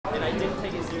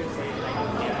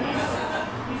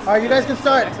Alright, you guys can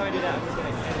start. Next time I do that, I'm just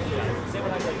gonna say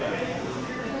what I like that.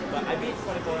 But I beat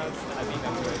 24 rounds, I beat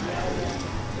them to it.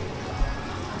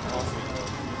 All sweet.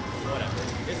 Whatever.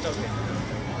 It's okay.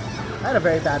 I had a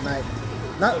very bad night.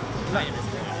 Not. I am just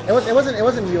It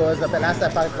wasn't you. It was the last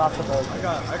time I lost the boat. I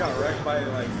got wrecked by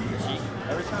like cheek.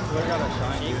 Every time Blair got a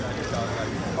shine, dude, I just got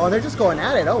like. Oh, they're just going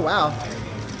at it. Oh wow.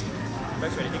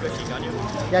 Rex, did he go cheek on you?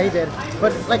 Yeah, he did.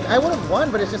 But like, I would have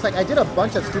won, but it's just like I did a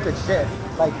bunch of stupid shit,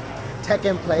 like tech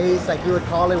in place. Like he would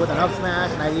call it with an up smash,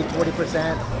 and I eat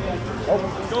 40%. Oh,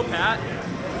 Let's go, Pat.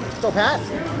 let's go, Pat.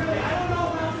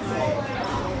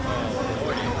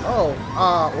 Oh,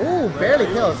 ooh, barely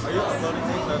kills. Are you uploading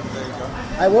things? There you go.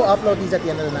 I will upload these at the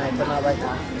end of the night, but not right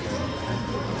now.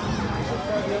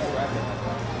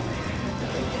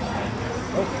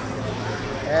 Oh.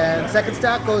 And second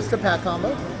stack goes to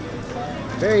PatCombo.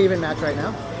 Very even match right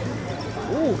now.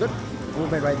 Ooh, good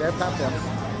movement right there. Platforms.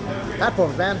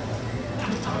 Platforms, man.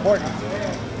 Important.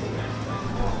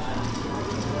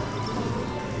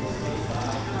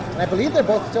 And I believe they're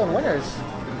both still winners.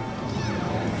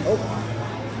 Oh.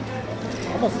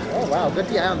 Almost. Oh, wow. Good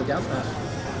DI on the down smash.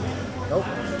 Nope.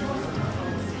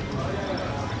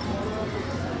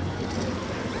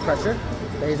 Pressure.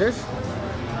 Lasers.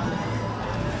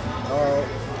 Oh.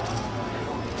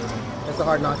 That's a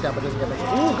hard knockdown, but doesn't get much.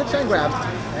 Ooh, good chain grab.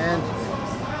 And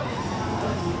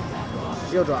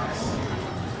shield drops.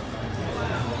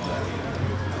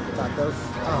 Got those.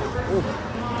 Oh, ooh.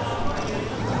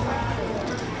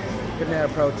 Good nair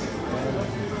approach.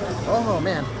 And, oh,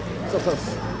 man. So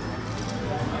close.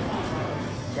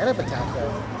 Get up attack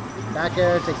though. Back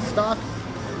air takes the stock.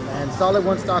 And solid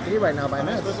one stock lead right now by Medz. Am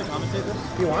I supposed to commentate this?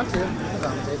 If you want to, you can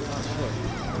commentate.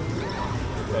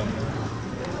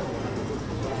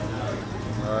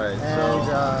 Alright,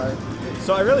 And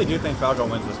so I really do think Falco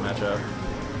wins this matchup.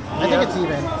 I think it's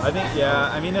even. I think, yeah,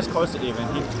 I mean, it's close to even.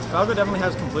 Falco definitely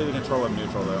has completely control of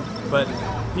neutral, though. But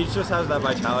Peach just has that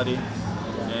vitality.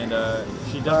 And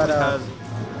she definitely has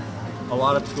a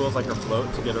lot of tools like her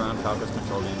float to get around Falco's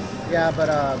control game. Yeah, but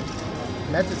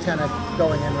Medz is kind of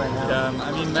going in right now. Yeah,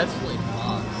 I mean, Medz,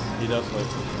 he does flip.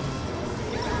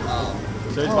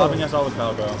 So he's bobbing us all with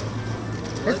Falco.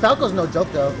 His Falco's no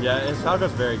joke though. Yeah, his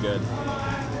Falco's very good.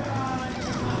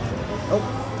 Oh.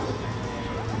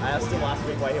 I asked him last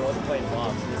week why he wasn't playing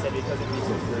flops. He said because of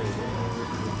V2 free.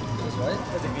 What?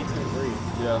 Because of V2 free.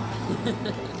 Yeah.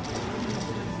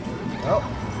 Oh,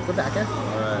 good back air.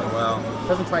 Alright, well.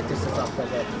 Doesn't fight this off quite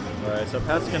yet. Alright, so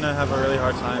Pat's gonna have a really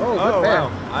hard time. Oh, good fair.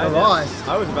 Wow.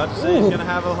 I was about to say he's gonna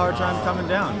have a hard time coming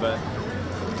down, but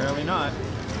apparently not.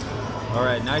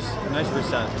 Alright, nice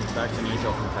reset back to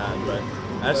neutral from Pat, but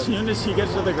as soon as he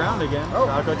gets to the ground again,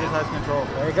 Falco just has control.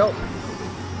 There you go.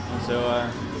 And so, I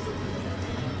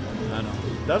don't know.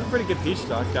 That was a pretty good Peach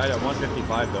stock. Died at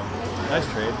 155 though. Nice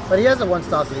trade. But he has a one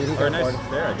stock lead. He Or can nice afford.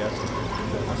 fair, I guess.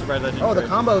 I'm surprised I didn't Oh, the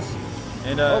trade. combos.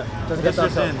 And doesn't get this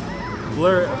that is in.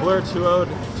 Blur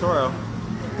 2-0'd Toro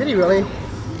Did he really?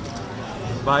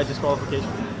 by disqualification.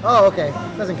 Oh, okay.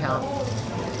 Doesn't count.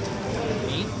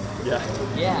 Me? Yeah.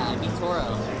 Yeah, I beat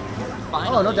Toro.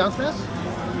 Finally. Oh, no down smash?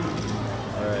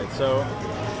 Alright, so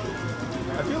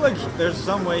I feel like there's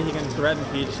some way he can threaten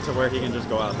Peach to where he can just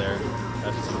go out there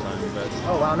at some time, but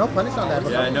Oh, wow. No punish on that.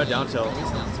 yeah, no down tilt. He's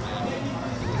down smash.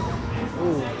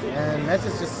 Ooh, and Medz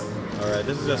is just... Alright,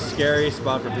 this is a scary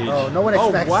spot for Peach. Oh, no one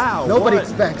expects. Oh, wow. Nobody what?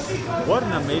 expects. What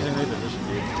an amazing reposition,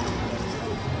 dude.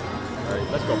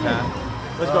 Alright, let's go, Pat.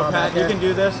 Let's go, Pat. back You air. can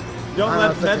do this. Don't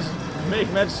let no, Medz make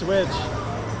Medz switch.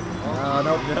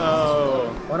 Nope.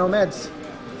 No. 1-0 Medz.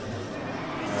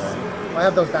 I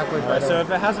have those backwards by Alright, the so way. if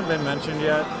it hasn't been mentioned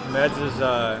yet, Medz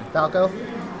Falco?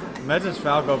 is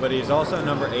Falco, but he's also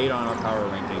number 8 on our power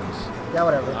rankings. Yeah,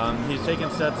 whatever. He's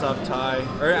taken sets off tie,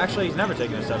 or actually he's never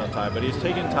taken a set off tie, but he's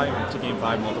taken tie to game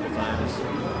 5 multiple times.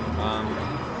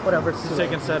 Whatever. It's He's too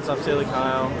taken late. sets off Silly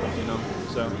Kyle, you know,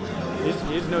 so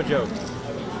he's no joke.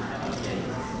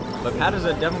 But Pat is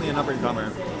definitely an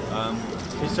up-and-comer.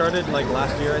 He started like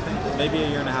last year, I think, maybe a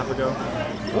year and a half ago.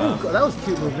 Ooh, that was a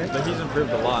cute movement. But he's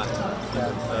improved a lot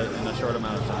in a short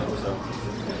amount of time. So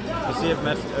let's see if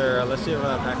Pat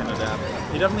can adapt.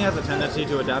 He definitely has a tendency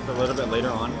to adapt a little bit later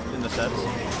on in the sets.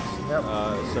 Yep.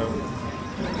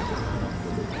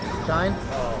 Shine?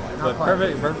 But Not quite.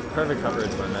 perfect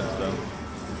coverage by Medz though.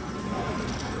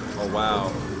 Oh wow,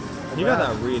 he got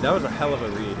that read. That was a hell of a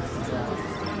read.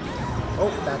 Oh,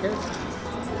 back airs.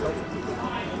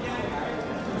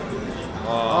 Oh,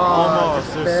 almost.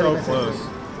 just They're barely so missing. close.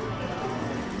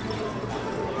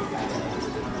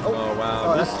 Oh wow.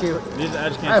 Oh, that's cute. These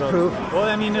edge I cancel. approve. Well,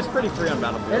 I mean, it's pretty free on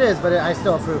Battlefield. It is, but I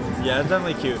still approve. Yeah, it's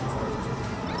definitely cute.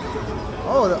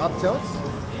 Oh, the up tilts?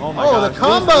 Oh my Oh, gosh. the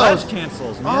combos! Ledge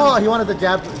cancels, man. Oh, he wanted the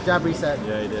jab reset.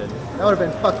 Yeah, he did. That would have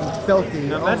been fucking filthy.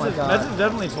 Now, Oh Medz my has god.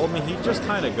 definitely told me he just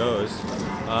kind of goes.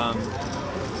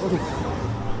 Ooh,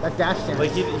 that dash dance.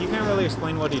 Like he can't really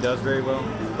explain what he does very well,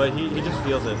 but he just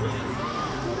feels it.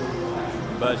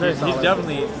 But Very he's solid.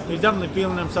 definitely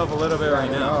feeling himself a little bit right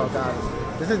now. Oh god.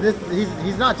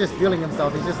 He's not just feeling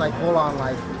himself. He's just like full on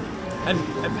like. And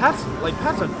Pat's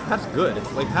good.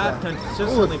 Like Pat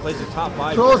consistently plays the top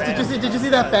 5. Trolls, did you see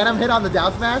that Phantom hit on the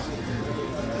down smash?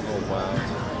 Oh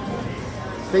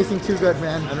wow. Spacing too good,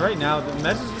 man. And right now,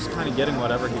 Medz is just kind of getting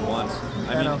whatever he wants.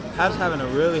 I mean, Pat's having a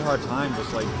really hard time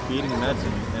just like beating Medz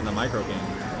in the micro game.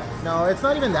 No, it's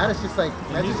not even that. It's just like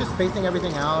Medz is just spacing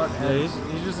everything out. Yeah,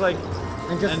 he's just like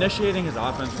initiating his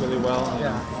offense really well.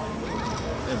 Yeah.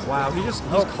 And wow, he's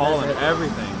calling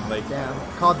everything. Like damn,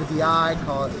 called the DI.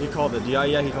 He called the DI.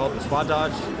 Yeah, he called the spot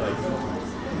dodge. Like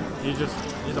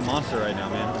he's a monster right now,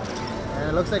 man. And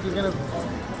it looks like he's gonna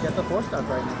get the 4-stock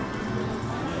right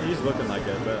now. He's looking like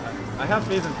it, but I have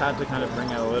faith in Pat to kind of bring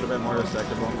it a little bit more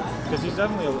respectable because he's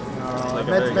definitely like a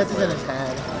very good Medz is player. in his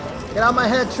head. Get out of my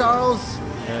head, Charles.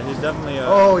 Yeah, he's definitely.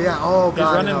 Oh yeah. Oh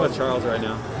god. He's running with Charles right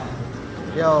now.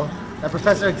 Yo, that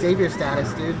Professor Xavier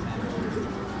status, dude.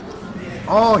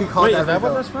 Oh, he called Wait, that. is that what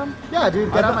rebuild. that's from? Yeah,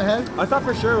 dude. Get out of my head. I thought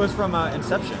for sure it was from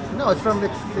Inception. No, it's from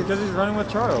Because he's running with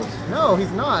Charles. No,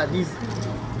 he's not. He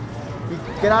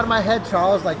get out of my head,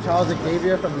 Charles, like Charles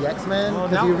Xavier from the X-Men,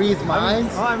 because he reads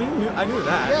minds. I knew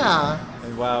that. Yeah.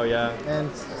 And wow, yeah.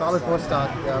 And solid 4-stock.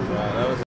 Yeah. Wow, that was